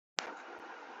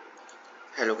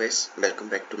Hello guys, welcome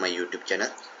back to my YouTube channel.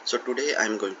 So today I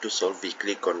am going to solve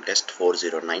weekly contest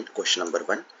 409 question number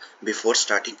 1. Before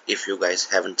starting, if you guys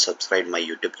haven't subscribed my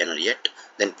YouTube channel yet,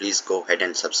 then please go ahead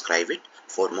and subscribe it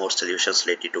for more solutions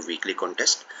related to weekly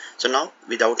contest. So now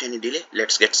without any delay,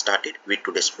 let's get started with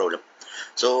today's problem.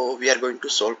 So we are going to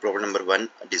solve problem number 1,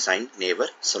 design neighbor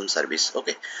sum service.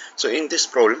 Okay, so in this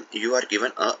problem you are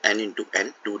given a n into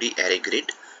n 2D array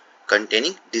grid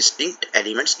containing distinct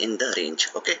elements in the range.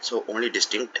 Okay, so only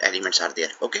distinct elements are there.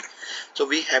 Okay, so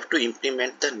we have to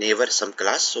implement the neighbor sum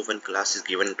class. So one class is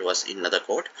given to us in another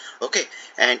code. Okay,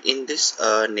 and in this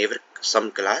neighbor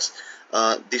sum class,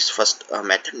 this first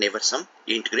method neighbor sum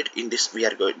int grid, in this we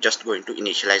are just going to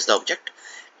initialize the object.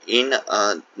 In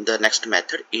the next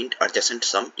method int adjacent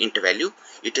sum int value,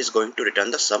 it is going to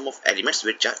return the sum of elements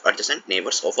which are adjacent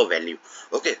neighbors of a value.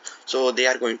 Okay, so they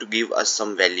are going to give us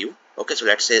some value. Okay, so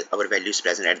let's say our value is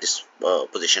present at this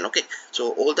position. Okay,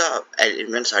 so all the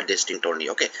elements are distinct only.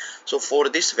 Okay, so for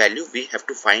this value we have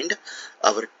to find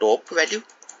our top value,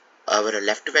 our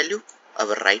left value,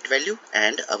 our right value,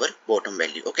 and our bottom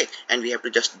value. Okay, and we have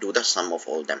to just do the sum of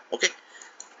all them. Okay,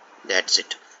 that's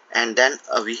it. And then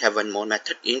we have one more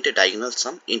method int diagonal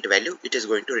sum int value. It is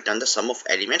going to return the sum of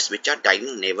elements which are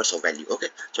diagonal neighbors of value. Okay,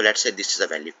 so let's say this is a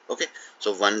value. Okay,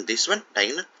 so this one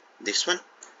diagonal, this one,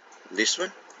 this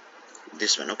one,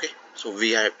 this one. Okay, so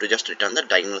we have to just return the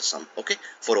diagonal sum. Okay,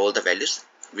 for all the values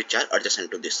which are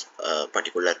adjacent to this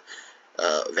particular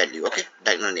value. Okay,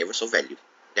 diagonal neighbors of value,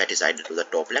 that is either to the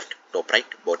top left, top right,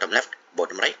 bottom left,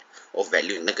 bottom right of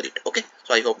value in the grid. Okay,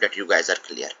 so I hope that you guys are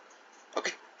clear.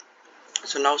 Okay,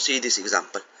 so now see this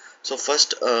example. So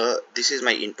first this is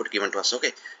my input given to us.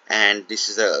 Okay, and this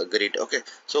is a grid. Okay,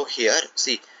 so here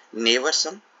see neighbor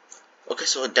sum. Okay,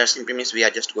 so that simply means we are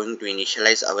just going to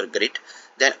initialize our grid,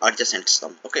 then adjacent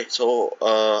sum. Okay,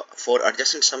 so for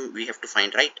adjacent sum we have to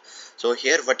find, right? So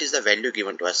here what is the value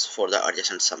given to us for the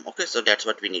adjacent sum? Okay, so that's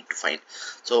what we need to find.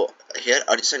 So here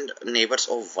adjacent neighbors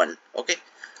of 1. Okay,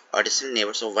 adjacent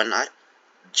neighbors of 1 are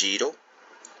 0,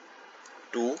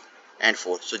 2 and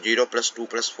 4. So 0 plus 2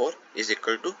 plus 4 is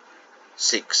equal to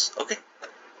 6. Okay,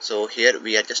 so here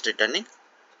we are just returning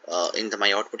in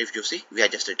my output, if you see, we are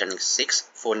just returning 6.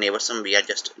 For neighbor sum we are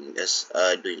just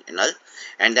doing null,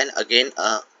 and then again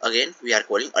we are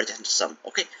calling adjacent sum.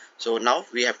 Okay, so now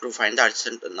we have to find the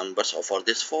adjacent numbers for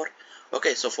this 4.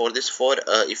 Okay, so for this 4,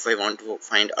 if I want to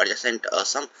find adjacent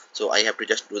sum, so I have to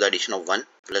just do the addition of 1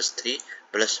 plus 3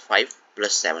 plus 5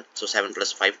 plus 7. So 7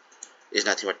 plus 5 is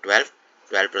nothing but 12.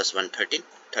 12 plus 1 13,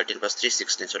 13 plus 3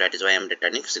 16. So that is why I am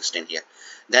returning 16 here.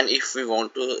 Then if we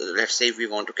want to, let's say if we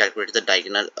want to calculate the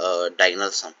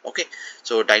diagonal sum. Okay,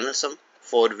 so diagonal sum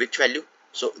for which value?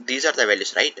 So these are the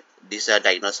values, right? These are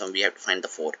diagonal sum, we have to find the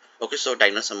 4. Okay, so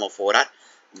diagonal sum of 4 are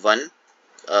 1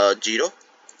 0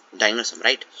 diagonal sum,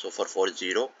 right? So for 4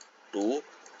 0 2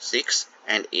 6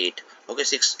 and 8. Okay,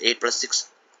 8 plus 6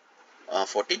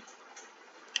 14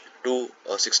 to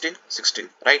 16 16,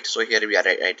 right? So here we are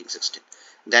writing 16.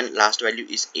 Then last value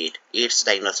is 8. 8's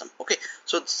diagonal sum. Okay,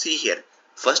 so see here,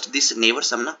 first this neighbor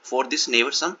sum na, for this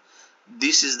neighbor sum,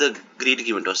 this is the grid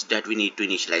given to us that we need to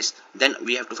initialize. Then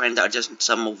we have to find the adjacent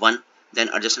sum of 1, then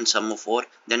adjacent sum of 4,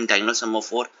 then diagonal sum of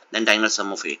 4, then diagonal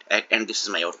sum of 8, and this is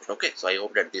my output. Okay, so I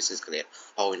hope that this is clear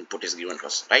how input is given to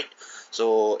us, right?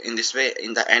 So in this way,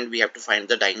 in the end we have to find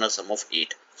the diagonal sum of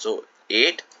 8. So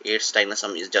 8's diagonal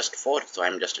sum is just 4, so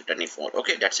I'm just returning 4.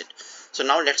 Okay, that's it. So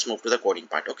now let's move to the coding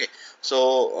part. Okay,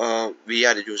 so we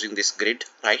are using this grid,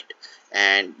 right?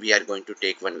 And we are going to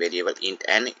take one variable int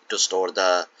n to store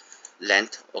the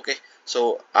length. Okay,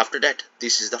 so after that,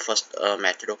 this is the first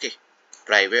method. Okay,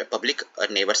 private public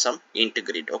neighbor sum int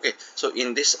grid. Okay, so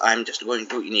in this I'm just going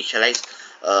to initialize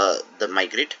the my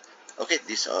grid. Okay,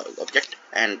 this object,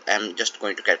 and I'm just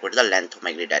going to calculate the length of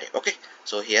my grid array. Okay,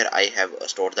 so here I have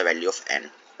stored the value of n.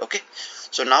 Okay,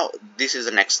 so now this is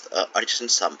the next adjacent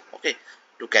sum. Okay,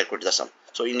 to calculate the sum.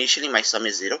 So initially my sum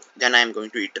is 0, then I am going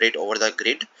to iterate over the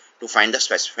grid to find the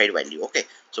specified value. Okay,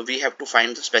 so we have to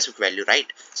find the specific value, right?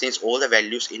 Since all the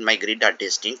values in my grid are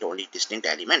distinct, only distinct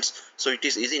elements, so it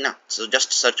is easy now. So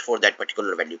just search for that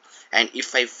particular value, and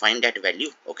if I find that value,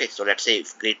 okay, so let's say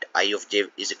if grid I of j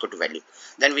is equal to value,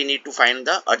 then we need to find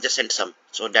the adjacent sum.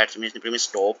 So that means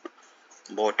top,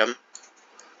 bottom,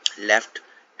 left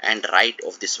and right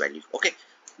of this value. Okay,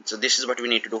 so this is what we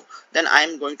need to do. Then I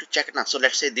am going to check now. So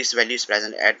let's say this value is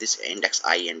present at this index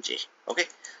I and j. Okay,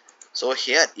 so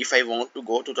here if I want to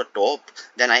go to the top,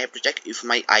 then I have to check if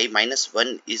my I minus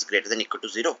 1 is greater than equal to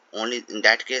 0. Only in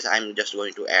that case I'm just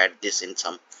going to add this in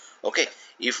sum. Okay,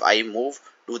 if I move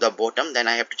to the bottom, then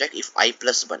I have to check if I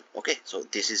plus 1. Okay, so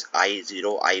this is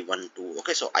I0, I1, 2.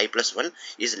 Okay, so I plus 1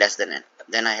 is less than n.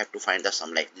 Then I have to find the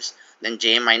sum like this. Then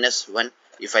j minus 1,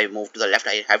 if I move to the left,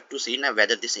 I have to see now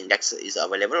whether this index is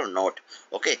available or not.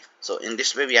 Okay, so in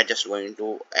this way we are just going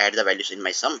to add the values in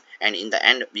my sum, and in the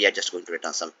end we are just going to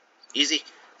return sum. Easy,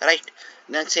 right?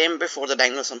 Then same before the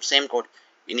diagonal sum, same code.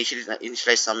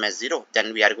 Initialize sum as 0,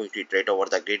 then we are going to iterate over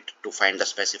the grid to find the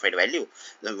specified value.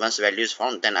 Then once value is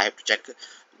found, then I have to check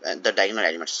the diagonal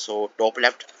elements. So top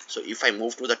left, so if I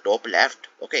move to the top left,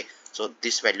 okay, so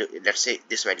this value, let's say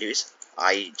this value is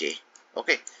ij.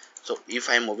 Okay, so if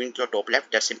I am moving to the top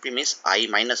left, that simply means I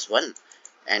minus 1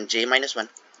 and j minus 1.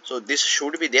 So this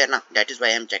should be there now. That is why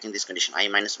I am checking this condition. I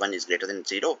minus 1 is greater than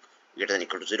 0, greater than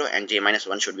equal to 0, and j minus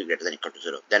 1 should be greater than equal to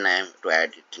 0. Then I am to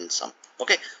add it in sum.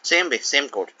 Okay, same way, same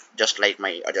code, just like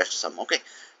my adjust sum. Okay,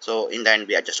 so in the end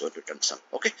we are just going to return sum.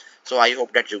 Okay, so I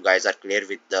hope that you guys are clear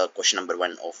with the question number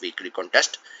 1 of weekly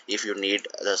contest. If you need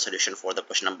the solution for the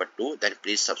question number 2, then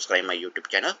please subscribe my YouTube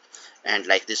channel and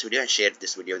like this video and share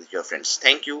this video with your friends.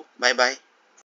 Thank you. Bye bye.